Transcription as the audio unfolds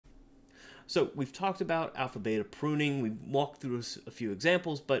So we've talked about alpha beta pruning. We've walked through a few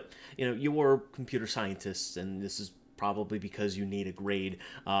examples, but you're computer scientists, and this is probably because you need a grade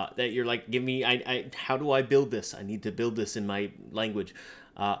that you're like, give me, how do I build this? I need to build this in my language.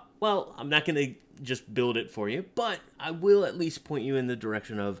 Well, I'm not going to just build it for you, but I will at least point you in the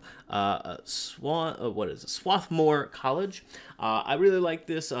direction of Swarthmore College. I really like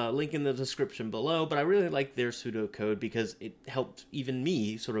this, link in the description below, but I really like their pseudocode because it helped even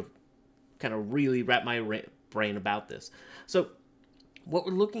me sort of kind of really wrap my brain about this. So what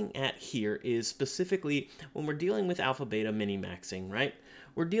we're looking at here is specifically when we're dealing with alpha beta minimaxing, right?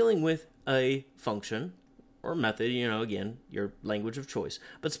 We're dealing with a function or method, again, your language of choice,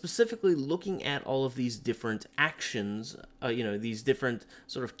 but specifically looking at all of these different actions, these different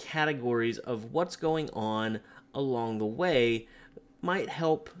sort of categories of what's going on along the way might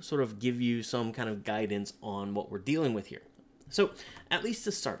help sort of give you some kind of guidance on what we're dealing with here. So at least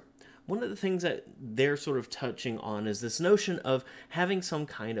to start, one of the things that they're sort of touching on is this notion of having some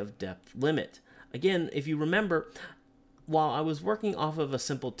kind of depth limit. Again, if you remember, while I was working off of a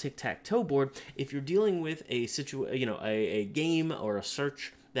simple tic-tac-toe board, if you're dealing with a game or a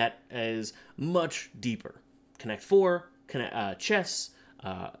search that is much deeper, Connect 4, chess,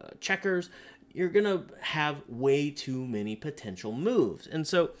 checkers, you're going to have way too many potential moves. And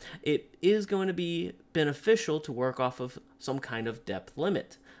so it is going to be beneficial to work off of some kind of depth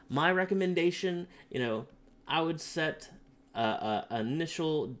limit. My recommendation, I would set an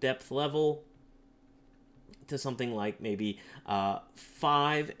initial depth level to something like maybe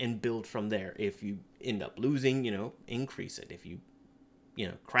 5 and build from there. If you end up losing, increase it. If you,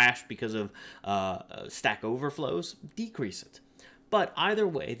 crash because of stack overflows, decrease it. But either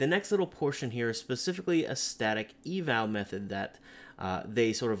way, the next little portion here is specifically a static eval method that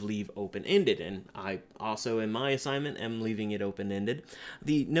they sort of leave open-ended, and I also in my assignment am leaving it open-ended.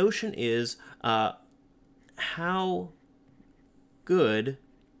 The notion is how good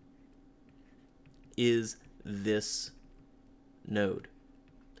is this node?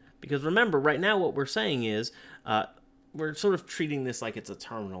 Because remember, right now what we're saying is we're sort of treating this like it's a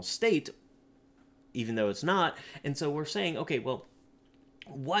terminal state, even though it's not, and so we're saying, okay, well,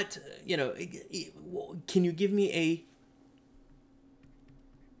 what, can you give me a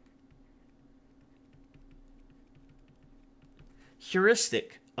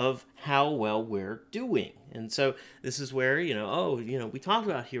heuristic of how well we're doing? And so this is where, we talked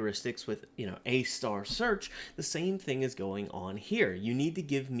about heuristics with, A* search. The same thing is going on here. You need to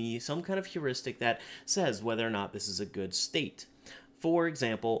give me some kind of heuristic that says whether or not this is a good state. For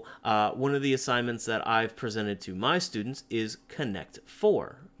example, one of the assignments that I've presented to my students is Connect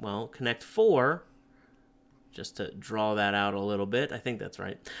 4. Well, Connect 4, just to draw that out a little bit, I think that's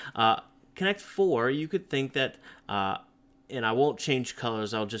right. Connect 4, you could think that, and I won't change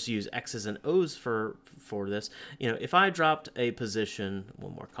colors, I'll just use X's and O's for this. If I dropped a position,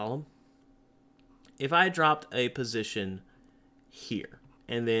 one more column, if I dropped a position here,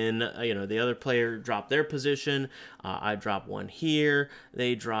 and then, the other player dropped their position, I drop one here,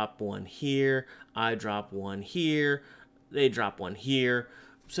 they drop one here, I drop one here, they drop one here.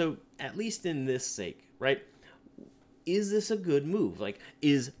 So at least in this sake, right, is this a good move? Like,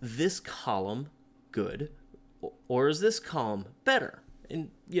 is this column good, or is this column better? And,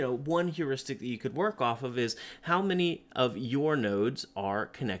 one heuristic that you could work off of is how many of your nodes are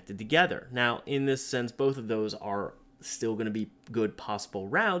connected together. Now, in this sense, both of those are still going to be good possible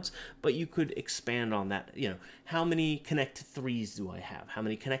routes, but you could expand on that. How many connect 3s do I have? How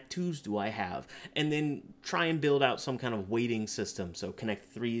many connect 2s do I have? And then try and build out some kind of weighting system. So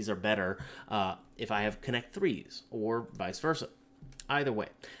connect 3s are better if I have connect 3s, or vice versa. Either way,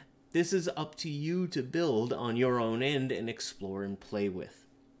 this is up to you to build on your own end and explore and play with.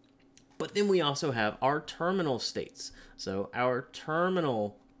 But then we also have our terminal states. So our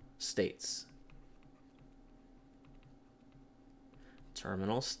terminal states.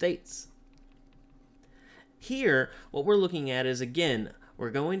 Terminal states. Here, what we're looking at is, again, we're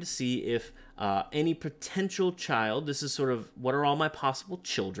going to see if any potential child, this is sort of what are all my possible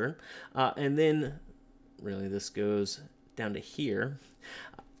children, and then really this goes down to here.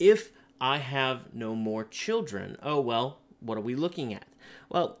 If I have no more children, oh well, what are we looking at?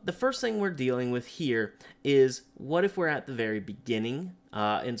 Well, the first thing we're dealing with here is what if we're at the very beginning,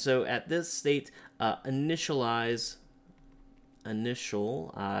 and so at this state, initialize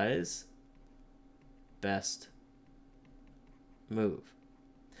best move.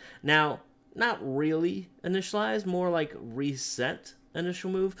 Now, not really initialize, more like reset initial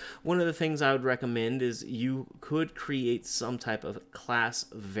move. One of the things I would recommend is you could create some type of class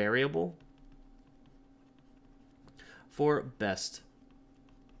variable for best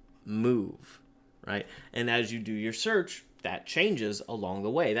move, right? And as you do your search, that changes along the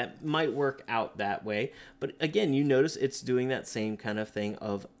way. That might work out that way, but again, you notice it's doing that same kind of thing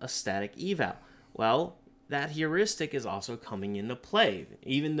of a static eval. Well, that heuristic is also coming into play.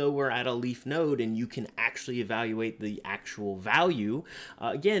 Even though we're at a leaf node and you can actually evaluate the actual value,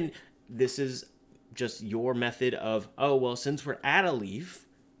 again, this is just your method of, oh, well, since we're at a leaf,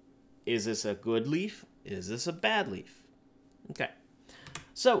 is this a good leaf? Is this a bad leaf? Okay.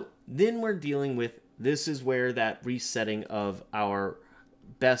 So then we're dealing with, this is where that resetting of our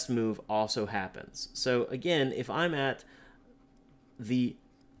best move also happens. So again, if I'm at the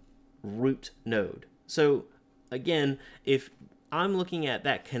root node, so again, if I'm looking at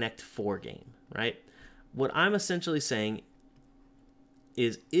that Connect 4 game, right? What I'm essentially saying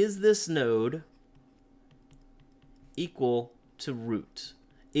is this node equal to root?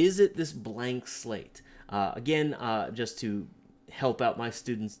 Is it this blank slate? Again, just to help out my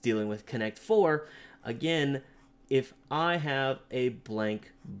students dealing with Connect 4, again, if I have a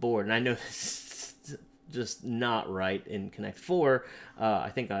blank board, and I know this is just not right in Connect 4, I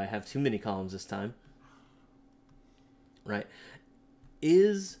think I have too many columns this time, right?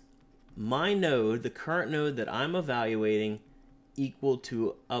 Is my node, the current node that I'm evaluating, equal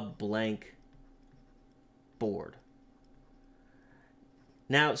to a blank board?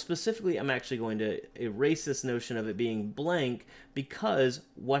 Now, specifically, I'm actually going to erase this notion of it being blank, because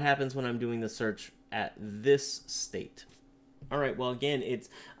what happens when I'm doing the search at this state? All right, well, again, it's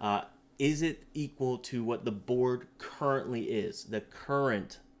is it equal to what the board currently is? The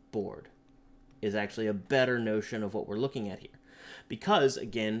current board is actually a better notion of what we're looking at here. Because,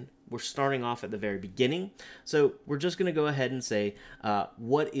 again, we're starting off at the very beginning. So we're just going to go ahead and say,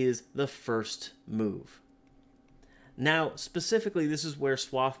 what is the first move? Now, specifically, this is where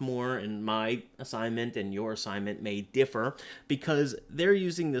Swarthmore and my assignment and your assignment may differ, because they're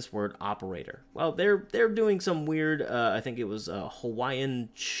using this word operator. Well, they're doing some weird, I think it was Hawaiian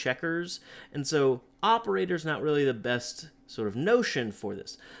checkers, and so operator's not really the best sort of notion for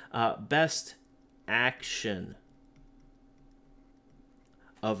this. Best action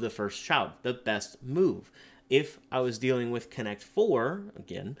of the first child, the best move. If I was dealing with Connect 4,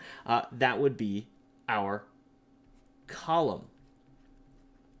 again, that would be our column.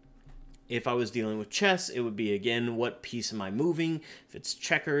 If I was dealing with chess, it would be, again, what piece am I moving? If it's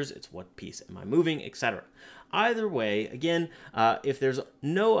checkers, it's what piece am I moving, etc. Either way, again, if there's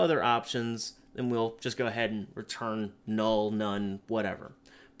no other options, then we'll just go ahead and return null, none, whatever.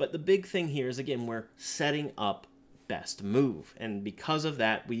 But the big thing here is, again, we're setting up best move. And because of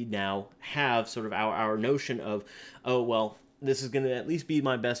that, we now have sort of our notion of, oh, well, this is going to at least be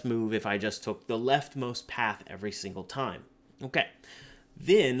my best move if I just took the leftmost path every single time. Okay,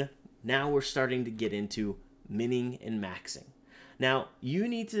 then now we're starting to get into minning and maxing. Now, you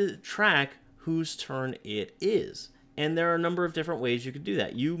need to track whose turn it is. And there are a number of different ways you could do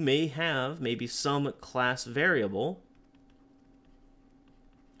that. You may have maybe some class variable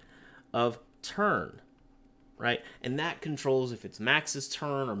of turn, right? And that controls if it's Max's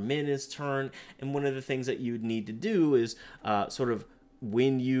turn or Min's turn. And one of the things that you'd need to do is sort of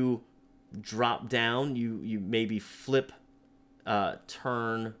when you drop down, you maybe flip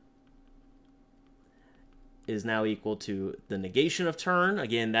turn is now equal to the negation of turn.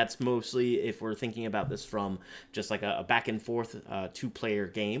 Again, that's mostly if we're thinking about this from just like a back and forth two-player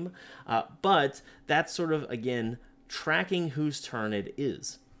game. But that's sort of, again, tracking whose turn it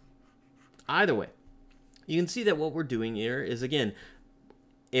is. Either way, you can see that what we're doing here is, again,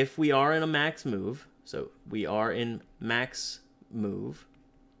 if we are in a max move, so we are in max move,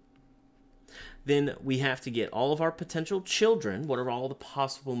 then we have to get all of our potential children. What are all the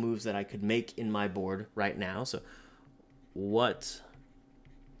possible moves that I could make in my board right now? So what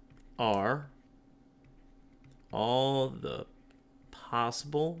are all the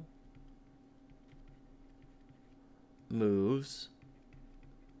possible moves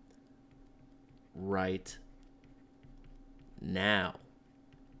right now?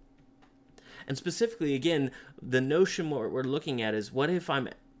 And specifically, again, the notion what we're looking at is, what if I'm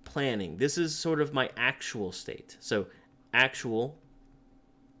planning? This is sort of my actual state. So actual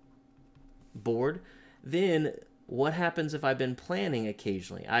board. Then what happens if I've been planning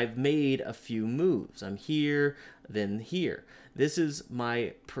occasionally? I've made a few moves. I'm here, then here. This is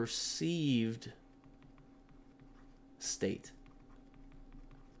my perceived state.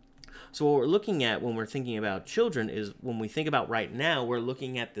 So what we're looking at when we're thinking about children is, when we think about right now, we're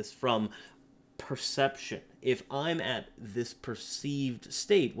looking at this from perception. If I'm at this perceived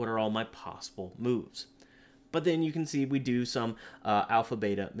state, what are all my possible moves? But then you can see we do some alpha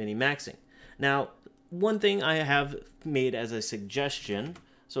beta mini maxing. Now, one thing I have made as a suggestion,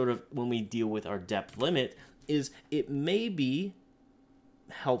 sort of when we deal with our depth limit is it may be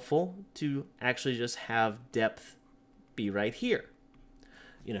helpful to actually just have depth be right here.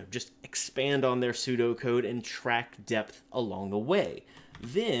 You know, just expand on their pseudocode and track depth along the way.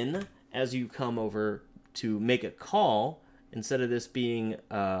 Then, as you come over to make a call, instead of this being,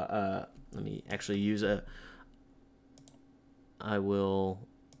 let me actually use I will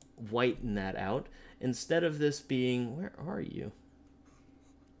whiten that out. Instead of this being, where are you?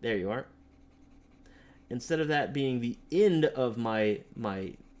 There you are. Instead of that being the end of my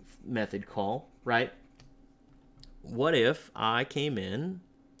method call, right? What if I came in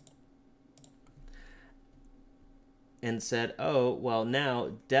and said, oh, well,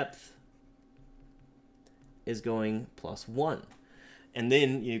 now depth is going +1. And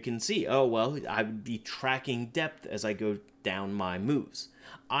then you can see, oh, well, I would be tracking depth as I go down my moves.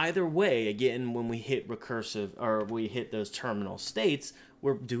 Either way, again, when we hit recursive, or we hit those terminal states,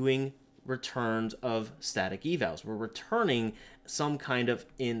 we're doing returns of static evals. We're returning some kind of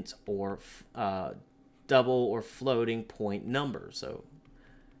int or double or floating point number. So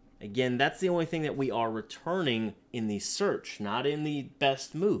again, that's the only thing that we are returning in the search, not in the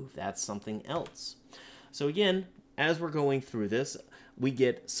best move. That's something else. So again, as we're going through this, we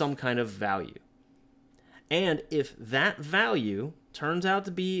get some kind of value. And if that value turns out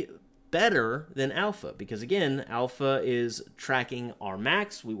to be better than alpha, because again, alpha is tracking our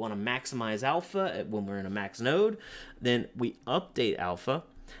max, we want to maximize alpha when we're in a max node, then we update alpha.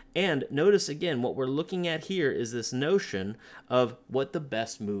 And notice again, what we're looking at here is this notion of what the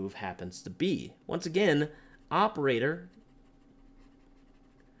best move happens to be. Once again, operator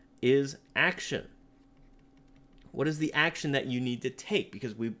is action. What is the action that you need to take?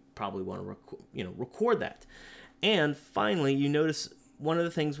 Because we probably want to record that. And finally, you notice one of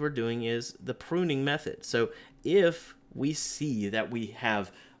the things we're doing is the pruning method. So if we see that we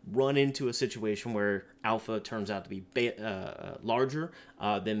have run into a situation where alpha turns out to be larger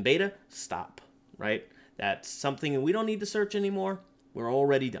than beta, stop, right? That's something we don't need to search anymore. We're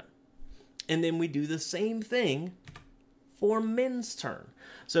already done. And then we do the same thing for min's turn.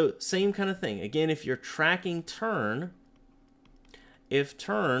 So same kind of thing. Again, if you're tracking turn, if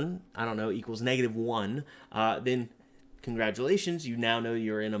turn, I don't know, equals -1, then congratulations, you now know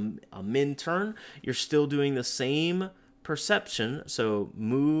you're in a min turn. You're still doing the same perception, so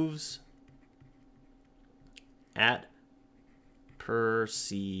moves at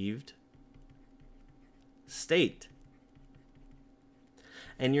perceived state.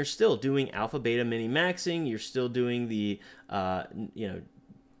 And you're still doing alpha, beta, minimaxing. You're still doing the,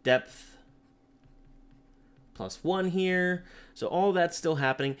 depth +1 here. So all that's still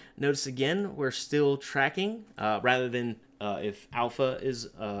happening. Notice again, we're still tracking rather than if alpha is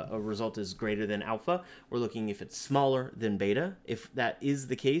a result is greater than alpha, we're looking if it's smaller than beta. If that is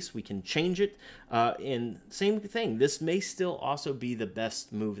the case, we can change it. And same thing, this may still also be the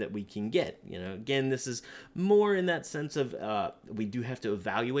best move that we can get. Again, this is more in that sense of we do have to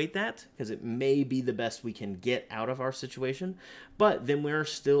evaluate that because it may be the best we can get out of our situation. But then we're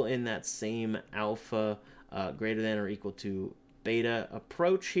still in that same alpha greater than or equal to beta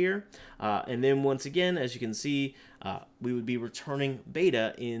approach here. And then once again, as you can see, we would be returning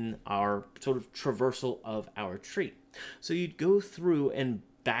beta in our sort of traversal of our tree. So you'd go through and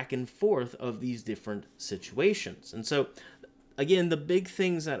back and forth of these different situations. And so again, the big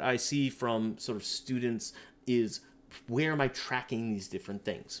things that I see from sort of students is where am I tracking these different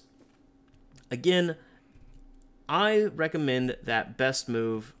things? Again, I recommend that best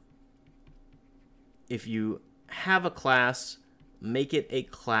move, if you have a class, make it a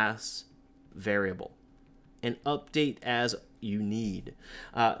class variable and update as you need.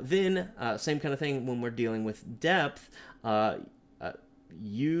 Then, same kind of thing when we're dealing with depth,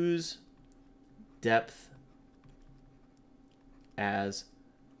 use depth as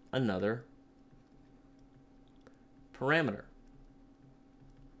another parameter.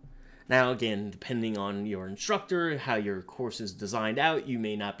 Now, again, depending on your instructor, how your course is designed out, you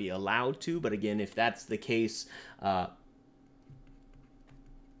may not be allowed to, but again, if that's the case,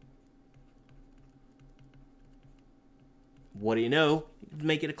 what do you know?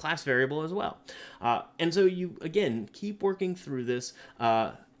 Make it a class variable as well. And so you, again, keep working through this.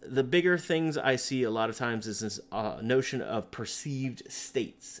 The bigger things I see a lot of times is this notion of perceived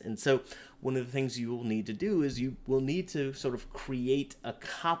states. And so one of the things you will need to do is you will need to sort of create a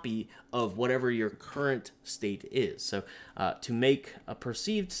copy of whatever your current state is. So to make a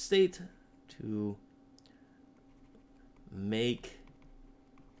perceived state, to make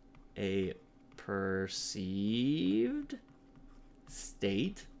a perceived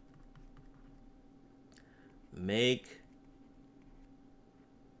state, make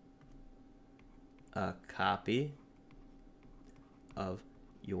a copy of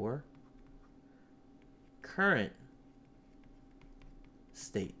your current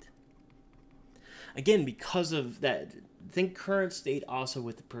state. Again, because of that, think current state also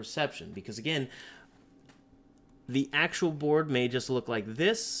with the perception, because again, the actual board may just look like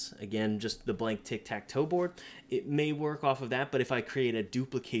this. Again, just the blank tic-tac-toe board. It may work off of that, but if I create a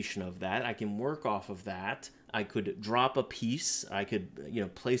duplication of that, I can work off of that. I could drop a piece. I could,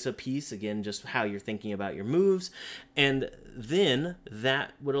 place a piece. Again, just how you're thinking about your moves. And then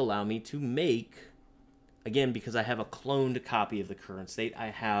that would allow me to make, again, because I have a cloned copy of the current state, I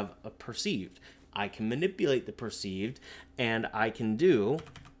have a perceived. I can manipulate the perceived, and I can do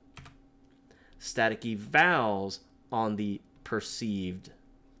static evals on the perceived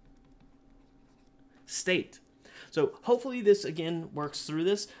state. So hopefully this, again, works through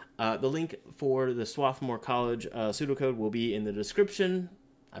this. The link for the Swarthmore College pseudocode will be in the description.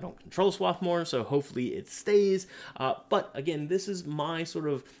 I don't control Swarthmore, so hopefully it stays. But again, this is my sort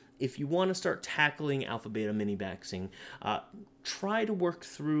of, if you want to start tackling alpha beta minimaxing, try to work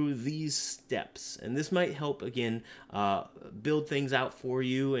through these steps. And this might help, again, build things out for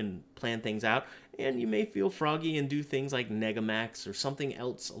you and plan things out. And you may feel froggy and do things like Negamax or something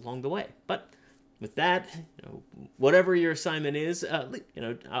else along the way. But with that, whatever your assignment is,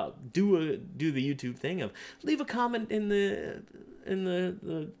 do the YouTube thing of leave a comment in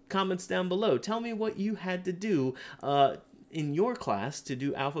the comments down below. Tell me what you had to do in your class to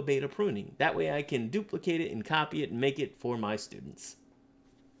do alpha beta pruning. That way I can duplicate it and copy it and make it for my students.